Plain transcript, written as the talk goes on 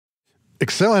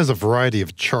Excel has a variety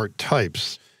of chart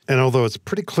types, and although it's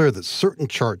pretty clear that certain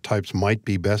chart types might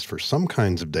be best for some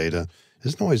kinds of data, it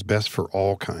isn't always best for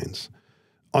all kinds.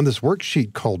 On this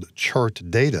worksheet called Chart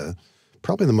Data,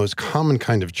 probably the most common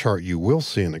kind of chart you will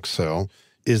see in Excel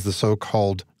is the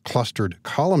so-called clustered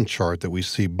column chart that we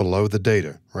see below the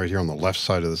data, right here on the left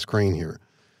side of the screen here.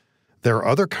 There are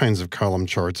other kinds of column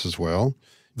charts as well.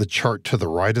 The chart to the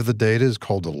right of the data is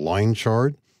called a line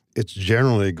chart. It's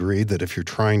generally agreed that if you're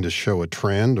trying to show a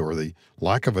trend or the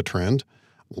lack of a trend,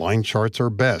 line charts are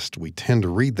best. We tend to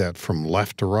read that from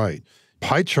left to right.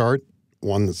 Pie chart,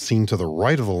 one that's seen to the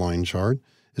right of the line chart,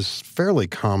 is fairly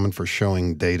common for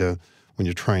showing data when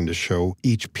you're trying to show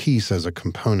each piece as a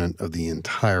component of the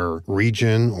entire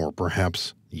region or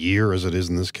perhaps year, as it is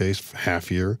in this case,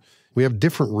 half year. We have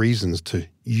different reasons to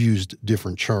use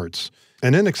different charts.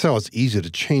 And in Excel, it's easy to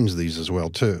change these as well,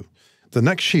 too. The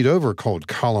next sheet over, called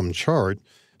Column Chart,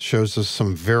 shows us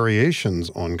some variations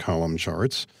on column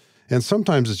charts. And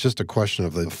sometimes it's just a question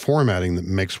of the formatting that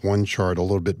makes one chart a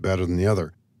little bit better than the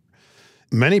other.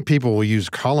 Many people will use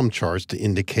column charts to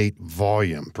indicate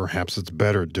volume. Perhaps it's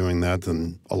better doing that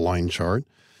than a line chart.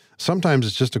 Sometimes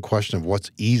it's just a question of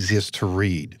what's easiest to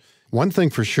read. One thing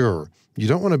for sure, you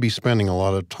don't want to be spending a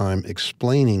lot of time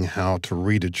explaining how to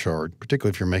read a chart,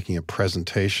 particularly if you're making a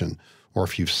presentation or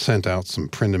if you've sent out some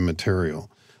printed material.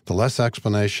 The less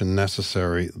explanation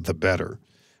necessary, the better.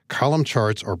 Column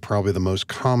charts are probably the most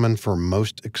common for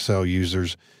most Excel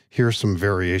users. Here are some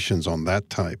variations on that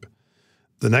type.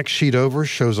 The next sheet over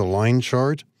shows a line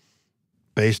chart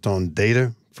based on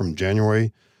data from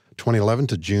January 2011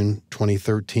 to June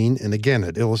 2013. And again,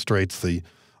 it illustrates the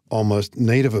almost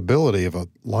native ability of a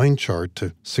line chart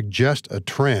to suggest a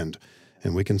trend.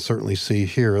 And we can certainly see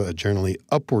here a generally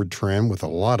upward trend with a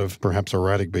lot of perhaps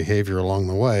erratic behavior along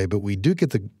the way, but we do get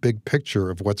the big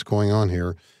picture of what's going on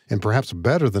here, and perhaps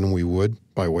better than we would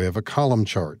by way of a column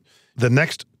chart. The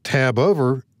next tab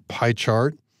over, pie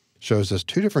chart, shows us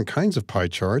two different kinds of pie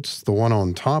charts. The one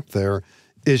on top there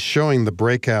is showing the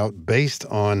breakout based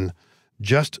on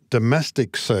just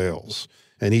domestic sales,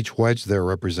 and each wedge there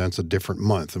represents a different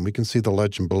month, and we can see the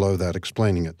legend below that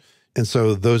explaining it. And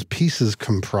so those pieces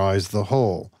comprise the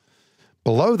whole.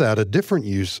 Below that, a different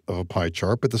use of a pie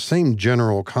chart, but the same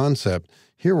general concept.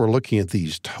 Here we're looking at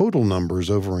these total numbers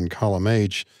over in column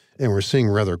H, and we're seeing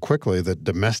rather quickly that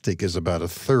domestic is about a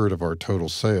third of our total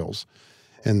sales.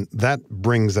 And that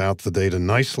brings out the data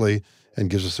nicely and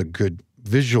gives us a good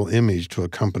visual image to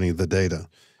accompany the data.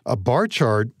 A bar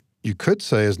chart, you could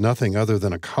say, is nothing other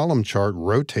than a column chart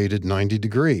rotated 90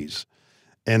 degrees.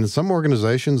 And in some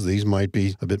organizations, these might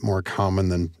be a bit more common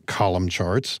than column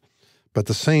charts, but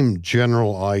the same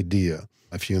general idea.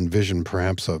 If you envision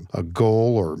perhaps a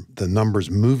goal or the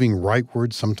numbers moving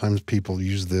rightward, sometimes people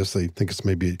use this. They think it's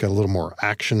maybe got a little more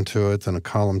action to it than a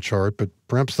column chart, but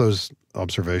perhaps those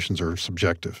observations are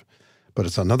subjective. But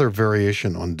it's another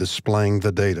variation on displaying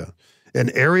the data.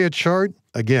 An area chart,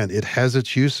 again, it has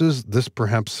its uses. This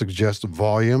perhaps suggests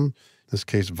volume, in this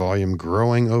case, volume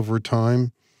growing over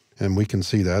time. And we can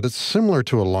see that. It's similar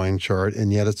to a line chart,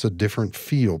 and yet it's a different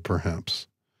feel, perhaps.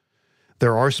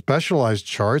 There are specialized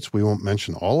charts. We won't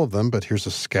mention all of them, but here's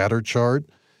a scatter chart.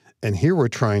 And here we're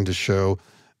trying to show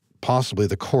possibly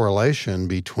the correlation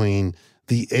between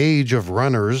the age of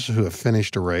runners who have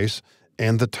finished a race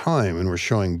and the time. And we're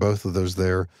showing both of those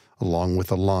there along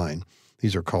with a line.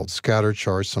 These are called scatter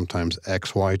charts, sometimes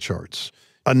XY charts.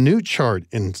 A new chart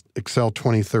in Excel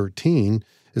 2013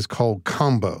 is called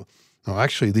Combo. Now,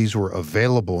 actually, these were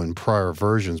available in prior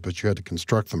versions, but you had to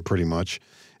construct them pretty much.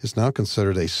 It's now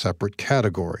considered a separate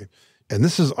category. And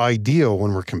this is ideal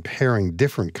when we're comparing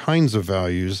different kinds of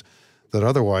values that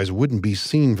otherwise wouldn't be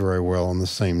seen very well on the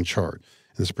same chart.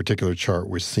 In this particular chart,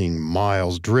 we're seeing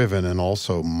miles driven and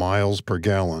also miles per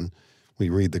gallon. We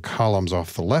read the columns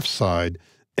off the left side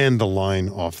and the line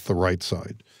off the right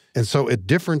side. And so at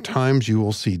different times, you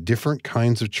will see different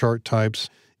kinds of chart types.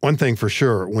 One thing for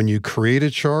sure, when you create a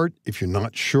chart, if you're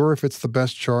not sure if it's the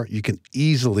best chart, you can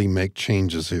easily make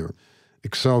changes here.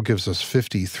 Excel gives us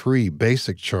 53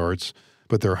 basic charts,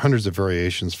 but there are hundreds of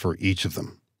variations for each of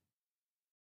them.